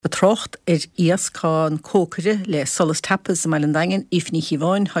crocht iascán cócare le solas tapas am an dagen ifní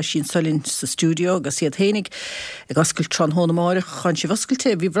híháin ha sin solinn sa studio agus siad hénig ag oscail tron hónamáire chan si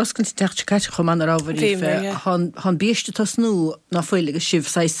bhoscailte bhí broscailte techt caiite chumán aráharí han bíiste tas nú ná foiile agus sibh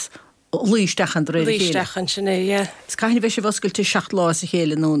sais líistechan réir líistechan sinna, yeah. Is caiine bheith sé bhoscailte seacht lá a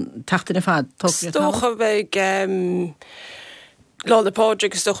chéile nó teachtain na fad Stocha bheith láda pádraig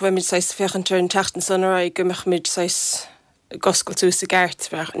agus stocha bheith mid sais fechantar an teachtain sanna gomach mid sais goscail tú sa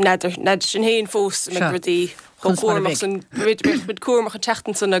gart neidir sin héon fós me rudí chomach san mid cuamach a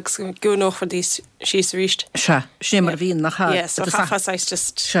teachtain san agus gúnach for dí sí sa ríist. Sé mar bhíon nach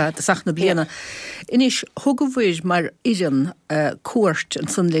just sach na bliana. Inis thug bhfuir mar ian cuairt an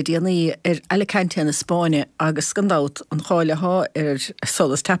san le déanaí eilecainte na Spáine agus scandát an cháile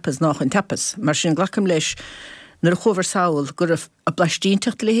solas tapas nach an tapas, mar sin ghlacham leis nar chover saoil gur a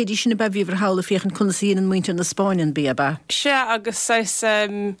blaistíonteach le héidir sinna beh bhíomhar hála féchan chuna síon an muinte na Spáin bí ba. Se agus sais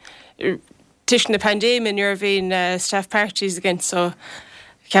tuis na pandémin ar bhíon staff parties again, so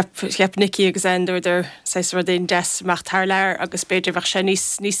ceap Nicky agus endor sais ru déon des macht tar leir agus beidir bheith sé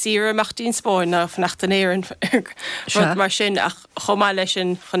ní sire macht dín Spáin na fnacht an éan rud mar sin ach chomá lei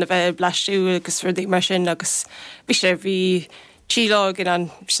sin chuna bheith blaistú agus rudí mar sin agus bhí sé bhí Tílá gin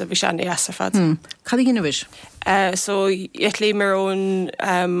an sa bhí seanna as fad. Cad gine bhis? So lí mar ón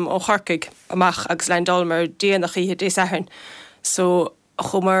ó charcaig amach agus lein dalmar déanach í dé sahann. So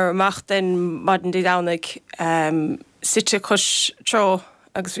chumar amach den madan dí dánig site chus tro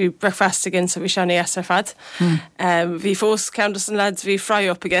agus bhí breakfast agin sa bhí seanna as fad. Bhí fós ceantas an lads bhí fry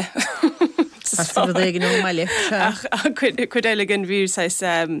up aige. Chud eiligin bhí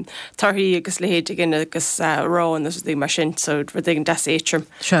tarthaí agus lehéidigin agus rán as dí mar sin, so rudígan das éitrim.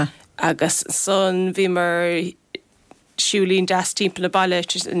 Agus son bhí mar siúlín das timp le baile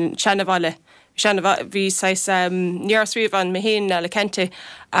in Seanna bhí níorsríomh an méhéin le cente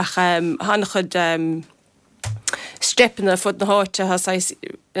ach hána chud strepna fud na háte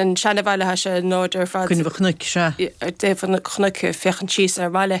an Seanna bhile ha se náidir fad. Cuine bh chnuic se? Déh na chnuic fechan síos ar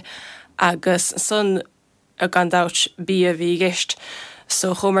bhile. Agus son a gandát bí a bhí gist,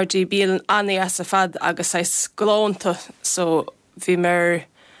 so chumar dí bíal anna as a fad agus sais glánta, so bhí mar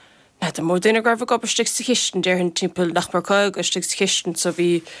mór duine grabh go stig sa chiisten déir an timppel nach mar coig a stig sa chiisten, so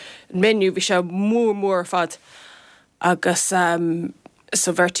bhí menu bhí se mór fad agus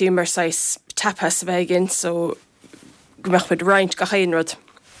so bhirtí mar sais tapas bheitgin, so gomach bud roint go chéanrad.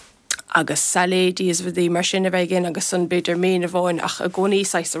 Agus salédí is bhí mar sin a bheitgin agus san beidir ména bháin ach a gcónaí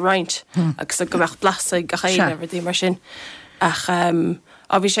sais a roint agus a gomach blasa go chéine bhí mar sin ach a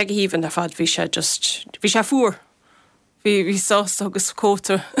bhí sé go híhann a fad bhí sé fuair. Bhí sás agus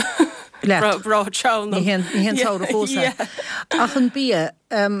cóta brá teán. Ní hen tára fósa. Ach an bí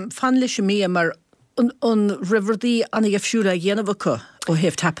fan leis mí mar an rihrdí anna gefsiúla dhéanamh chu ó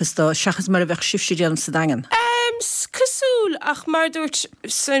heh tapastá seachas mar a bheith sibse déanam sa dagan. Cosúil ach mar dúirt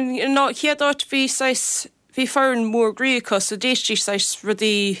chiaadát bhí fearn mór gríochas so déistí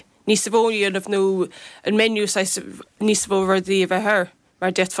rudí níos bhóíon ah nó an menu níos bhó rudí a bheith thir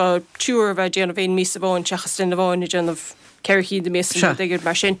mar deitfá túúr bheith déanana bhéon níos bháin teachas den bháin i déanamh ceirchí de mé dégur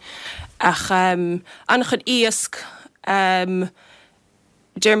mar sin ach anna chud íasc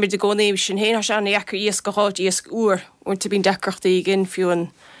Dermid de gcónaí sin héana se anna echar íasc go háit íasc úr únta bín decrochtaí gin fiú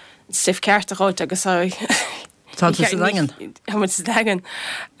an sif ceart a háit agus Tá sa dagan? Tá sa dagan.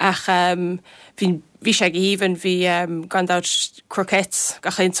 Ach bhí sé híhann bhí gandát croquettes,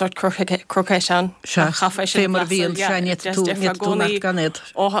 gachéon sort croquette an. Chafa sé mar bhíon seinit tú ganid.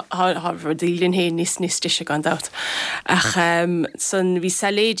 Há dílinn hé níos tíise gandát. Ach san bhí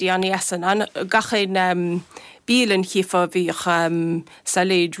salédí an esan an gachéon bílan chifa bhí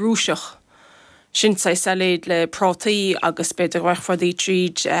saléd rúiseach. Sin saléd le prótaí agus beidir bhfuil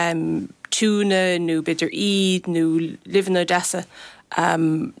tríd túna nó beidir iad nó livanna desa.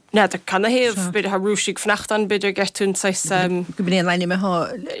 Neidir canna héamh beidir rúsigh fnachtan beidir getún go bíon leine me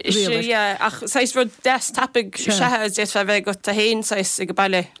ach sais rud des tapig sethe dé bheith go a héin i go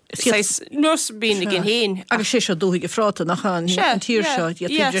bailile nus bína gin héin. Agus sé seo dúigh fráta nach an tíir seo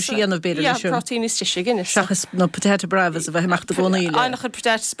síanamh beidir proteíní stiise gine. Seachas nó potato bravas a bheith meachta gcónaí. Annach chud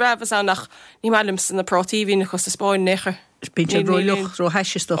potato bravas annach ní mailim san na protíhí nach chus Spáin néchar. Bíte roiluch ro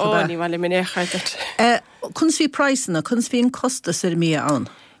heisistoch a ní bhile min échart. Cuns bhí prisanna, cuns bhíon costas ar mí an?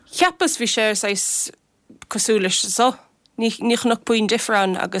 Cheappas bhí sé cosúlis so. Nich nach buin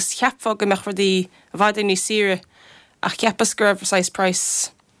difran agus cheapfa go meach rudí bhada ní sire ach cheappas gurb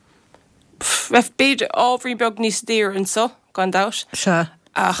price. Bheith beidir ábhrí beag níos dír an so gandát. Se.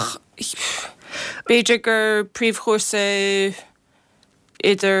 Ach beidir gur príomhchúrsa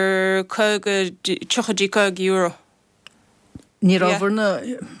idir €2 €. Ní ábharna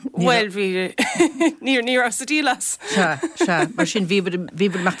Well bhí ní as sa dílas. se mar sin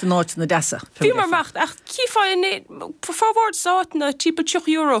bhíbar meachta náit na deasa. Bhí mar mecht ach cíáin fáhhard sána típa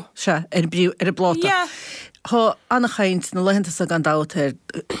 €2. Se ar a bláta. Tá annach chaint na lehananta a gan dát ar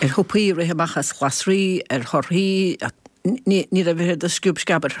thupaí réthe machchas chlasrí ar thorthaí ní a bhir de sciúb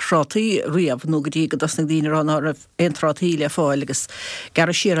scabar rátaí riamh nó go dtí go dasna dtíine an rah éon rátaí le fáil agus gar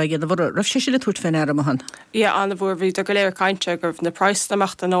siar a ghéad bhar rah sé le tuairt féin ar amhan. Ié anna bhór bhí do go léir caiinte gur na price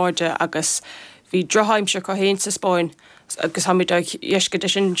amachta náide agus bhí drohaimse go héin sa Spáin agus ha dhéisce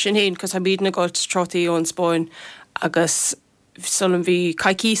sin héin cos ha bíad na gáil rátaí ón Spáin agus sulm bhí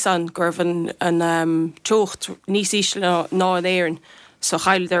caiicísan gurhan an teocht níos ísle ná an éireann so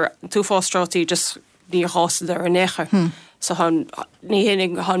chail ar tú fástrátaí just ní hása ar an éair. So ní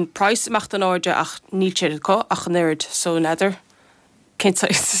hénig han price amachta náide ach ní sé có ach an éird so neidir.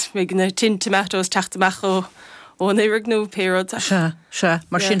 Kenint mé na tin tomatoes teachtamach ó éireag nó péad. Se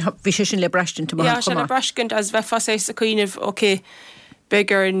mar sin bhí sé sin le breistin tú se le breiscint as bheith fas éis a cuioineh oké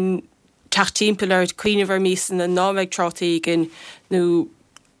begur an tachttíimpeir cuioineh ar mísan na námeid trotaí gin nó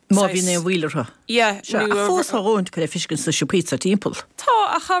má bhí é bhhuiiletha. fósáint go fiscin sa siúpísa timppel.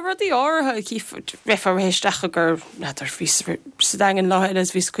 Tá a charadí áthe cí rééisistecha gur neidir ví sa dagan láhead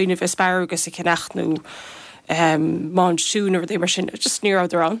as vís cuioineh asparagus a cinnachtnú má siúnar d mar sin just ní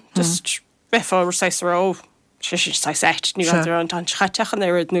an just réfá 6rá sé ní an tan chaitechan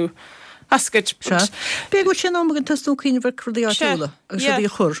éad nó ascud. Bé go sin amgan tasú cuioineh crudí áúla agus sé bhí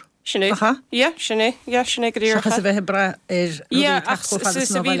chur. Sinné sinné go bheith bra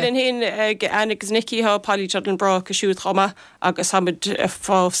sa bhílinn hin annigus Nicki há Polly Jordan bra go siúd chama agus hamid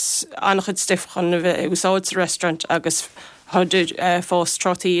fás annachchud stifchan a bheith úsáid sa restaurant agus háidir fás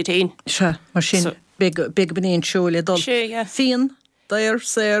trotaí a tain. Se mar sin big benéon siúla dul. Fion, dair,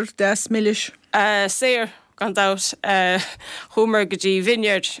 séir, 10 milliis? Séir gan dat chumer go dtí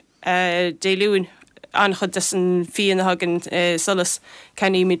vineyard déluúin anchud an fion hagan solas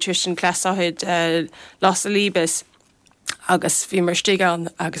Kenny nutrition class áid Las Libes agus bhí mar stián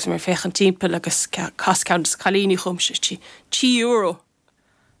agus mar fechan timppel agus cascount chalíní chumse €10.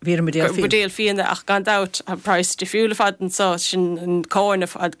 Budéal fianna ach gan dat a price de fiúla fad an sá sin an cáin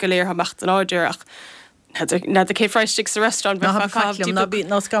ad goléir haachcht an áidir ach na a céfreistig sa restaurant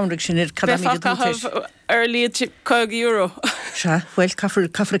ná scaunrig sin early €1. Se bhfuil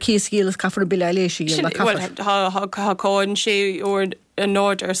caafar cíos cílas caafar biléisi cáin sé ó an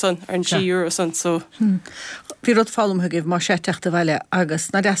náid san ar an €10 san so. Bhí rud fálam thugibh mar sé teachta bhile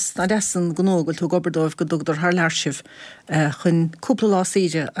agus na desan gnógail tú gobardóibh go dugtar th learsibh chun cúpla lá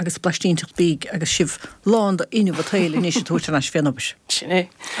síide agus plaistíntach bíg agus sibh lán inmh taile níos sé túirte na fénobis. Sinné.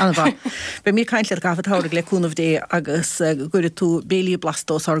 Anna bhá. Be mí caiintlir gafatára le cúnmh dé agus gcuir tú bélí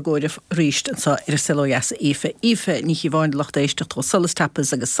blastós ar ggóirih ríist an sa ar silóheasa ife ní bháin lech éiste tó solas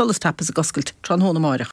tapas agus solas tapas a goscailt tran hóna máireach.